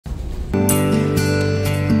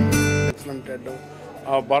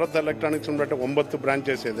Bharat electronics ಅಂದ್ಬಿಟ್ಟು 9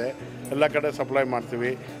 branches ಇದೆ, ಎಲ್ಲ ಕಡೆ ಸಪ್ಲೈ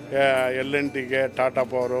ಮಾಡ್ತೀವಿ. LNTಗೆ, Tata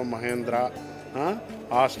power, Mahendra,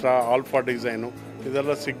 Astra, alpha design,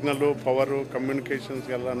 ಇದೆಲ್ಲ ಸಿಗ್ನಲ್ಲು, ಪವರು,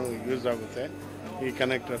 ಕಮ್ಯುನಿಕೇಷನ್ಸ್ಗೆಲ್ಲನೂ ಯೂಸ್ ಆಗುತ್ತೆ ಈ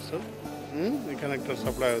ಕನೆಕ್ಟರ್ಸು. ಈ ಕನೆಕ್ಟರ್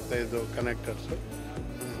ಸಪ್ಲೈ ಆಗುತ್ತೆ, ಇದು ಕನೆಕ್ಟರ್ಸು.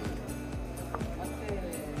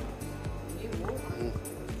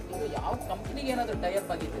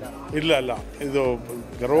 ಇಲ್ಲ ಇಲ್ಲ, ಇದು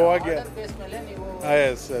ಗರ್ವವಾಗಿ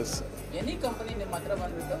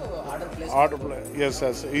ಎಸ್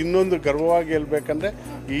ಇನ್ನೊಂದು ಗರ್ವವಾಗಿ ಹೇಳ್ಬೇಕಂದ್ರೆ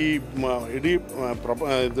ಈ ಇಡೀ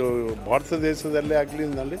ಇದು ಭಾರತ ದೇಶದಲ್ಲೇ ಆಗಲಿ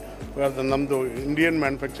ನಮ್ಮದು ಇಂಡಿಯನ್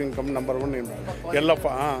ಮ್ಯಾನುಫ್ಯಾಕ್ಚರಿಂಗ್ ಕಂಪ್ನಿ ನಂಬರ್ 1 ಎಲ್ಲ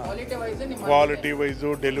ಕ್ವಾಲಿಟಿ ವೈಸು,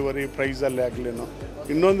 ಡೆಲಿವರಿ ಪ್ರೈಸಲ್ಲೇ ಆಗಲಿನೂ.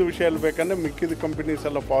 ಇನ್ನೊಂದು ವಿಷಯ ಹೇಳ್ಬೇಕಂದ್ರೆ ಮಿಕ್ಕಿದ ಕಂಪನೀಸ್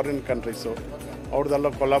ಎಲ್ಲ ಫಾರಿನ್ ಕಂಟ್ರೀಸು, ಅವ್ರದ್ದೆಲ್ಲ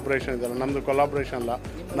ಕೊಲಾಬ್ರೇಷನ್ ಇದೆಲ್ಲ, ನಮ್ಮದು ಕೊಲಾಬ್ರೇಷನ್ ಅಲ್ಲ.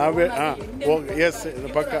 ನಾವೇ ಎಸ್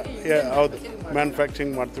ಪಕ್ಕ ಹೌದು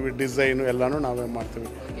ಮ್ಯಾನುಫ್ಯಾಕ್ಚರಿಂಗ್ ಮಾಡ್ತೀವಿ, ಡಿಸೈನು ಎಲ್ಲನೂ ನಾವೇ ಮಾಡ್ತೀವಿ.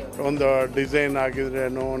 ಒಂದು ಡಿಸೈನ್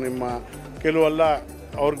ಆಗಿದ್ರೇನು ನಿಮ್ಮ ಕೆಲವೆಲ್ಲ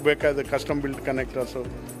ಅವ್ರಿಗೆ ಬೇಕಾದ ಕಸ್ಟಮ್ ಬಿಲ್ಡ್ ಕನೆಕ್ಟರ್ಸು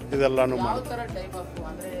ಇದೆಲ್ಲನೂ ಮಾಡ್ತೀವಿ.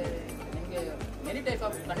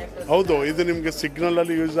 ಹೌದು, ಇದು ನಿಮಗೆ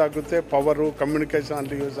ಸಿಗ್ನಲಲ್ಲಿ ಯೂಸ್ ಆಗುತ್ತೆ, ಪವರು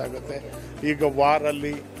ಕಮ್ಯುನಿಕೇಷನಲ್ಲಿ ಯೂಸ್ ಆಗುತ್ತೆ. ಈಗ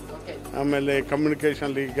ವಾರಲ್ಲಿ ಆಮೇಲೆ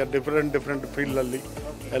ಕಮ್ಯುನಿಕೇಷನಲ್ಲಿ ಈಗ ಡಿಫ್ರೆಂಟ್ ಫೀಲ್ಡಲ್ಲಿ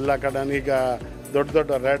ಎಲ್ಲ ಕಡೆ ಈಗ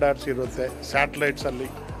ದೊಡ್ಡ ರೇಡಾರ್ಸ್ ಇರುತ್ತೆ, ಸ್ಯಾಟಲೈಟ್ಸಲ್ಲಿ,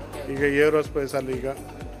 ಈಗ ಏರೋಸ್ಪೇಸಲ್ಲಿ, ಈಗ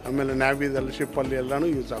ಆಮೇಲೆ ನ್ಯಾವಿದಲ್ಲಿ, ಶಿಪ್ಪಲ್ಲಿ ಎಲ್ಲನೂ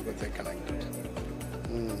ಯೂಸ್ ಆಗುತ್ತೆ connector.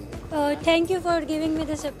 Thank you for giving me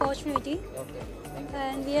this opportunity.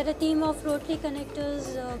 And we are a team of Rotary Connectors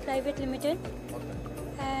Private Limited.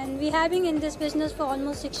 And we have been in this business for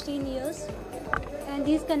almost 16 years. And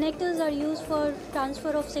these connectors are used for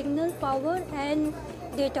transfer of signal, power and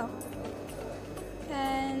data.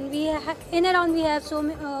 And in around we have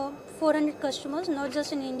 400 customers, not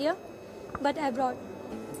just in India, but abroad.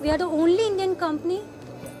 We are the only Indian company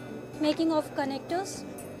making of connectors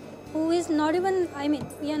who is not even,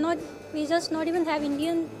 we just not even have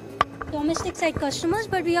Indian domestic side customers,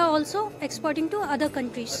 but we are also exporting to other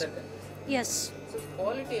countries. Yes. So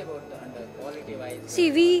quality about quality wise. See,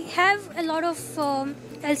 we have a lot of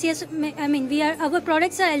LCS, our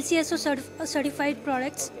products are LCSO certified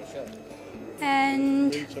products. Okay, sure.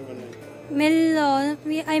 And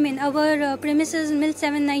our premises MIL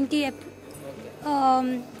 790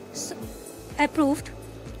 approved.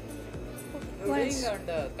 And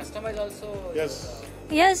customers also. Yes.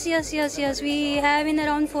 We have in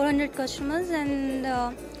around 400 customers and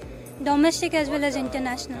domestic as well as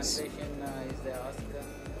internationals. Is the ask that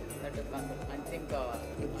I think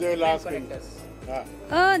they will ask connectors.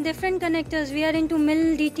 Different connectors. We are into MIL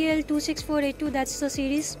DTL 26482. That's the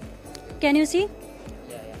series. Can you see?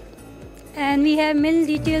 Yeah. And we have MIL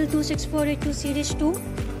DTL 26482 Series 2,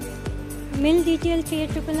 MIL DTL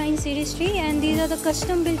 38999 Series 3, and these are the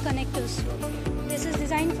custom built connectors. This is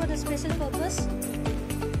designed for the special purpose.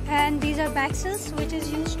 And these are backcells, which is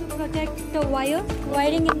used to protect the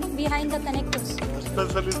wiring behind the connectors.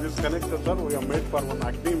 Especially these connectors we are made for one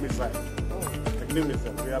Agni missile. Agni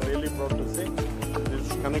missile. We are really proud to say this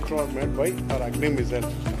connector are made by our Agni missile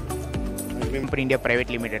system. India Private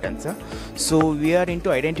Limited answer. So we are into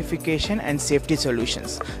identification and safety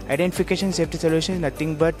solutions. Identification safety solutions is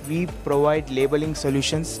nothing but we provide labeling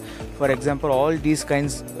solutions. For example, all these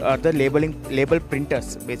kinds are the label printers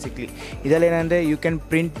basically. Idallenandre you can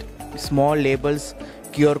print small labels,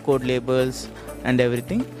 QR code labels and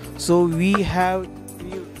everything. So we have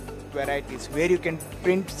few varieties where you can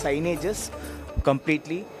print signages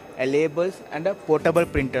completely, labels and portable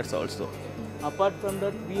printers also. Apart from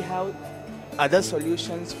that, we have other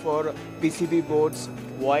solutions for PCB boards,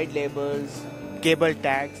 void labels, cable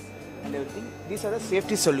tags and everything. These are the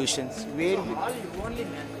safety solutions where So all you only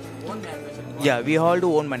manufacture? Yeah, we all do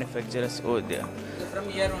own manufacturers over there. So from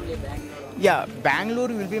here only Bangalore? Yeah, Bangalore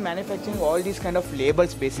will be manufacturing all these kind of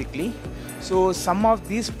labels basically. So some of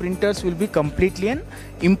these printers will be completely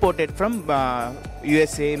imported from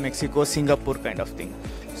USA, Mexico, Singapore kind of thing.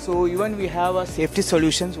 So even we have a safety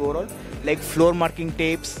solutions overall like floor marking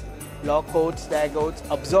tapes, lockouts, tagouts,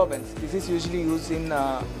 absorbents. This is usually used in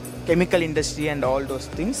chemical industry and all those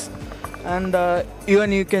things. And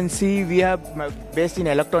even you can see we are based in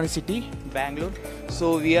Electronicity, Bangalore.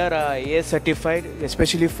 So we are AS certified,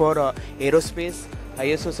 especially for aerospace,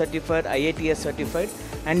 ISO certified, IATS certified.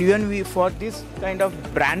 And even we for this kind of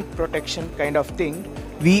brand protection kind of thing,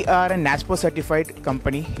 we are a NASPO certified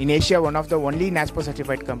company in Asia, one of the only NASPO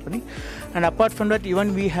certified company. And apart from that,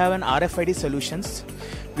 even we have an RFID solutions,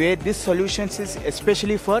 where this solutions is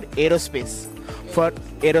especially for aerospace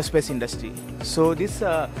industry. So this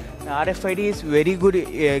RFID is very good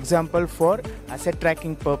example for asset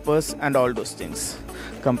tracking purpose and all those things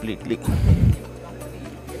completely.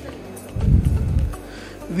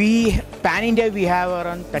 Pan India we have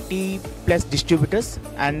around 30 plus distributors,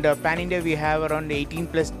 and Pan India we have around 18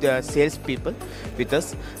 plus sales people with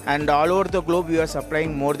us, and all over the globe we are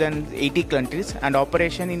supplying more than 80 countries and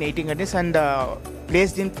operation in 18 countries and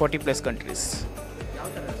placed in 40 plus countries.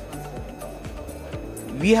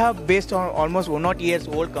 We have based on almost 100 years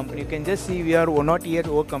old company. You can just see we are 100 years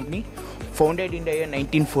old company, founded in the year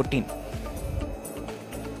 1914.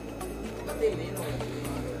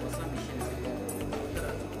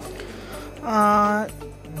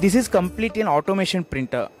 This is completely an automation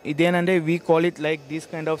printer. Then we call it like this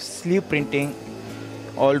kind of sleeve printing,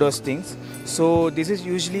 all those things. So this is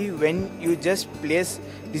usually when you just place,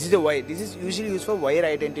 this is the wire. This is usually used for wire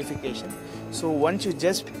identification. So once you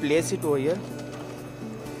just place it over here,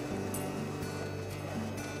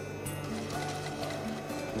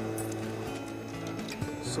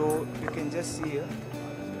 so you can just see here.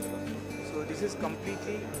 So this is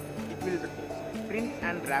completely, it will print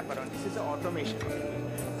and wrap around. This is the automation.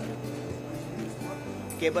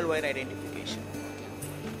 Cable wire identification.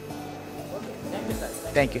 Thank you, sir.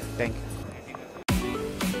 Thank you. Thank you.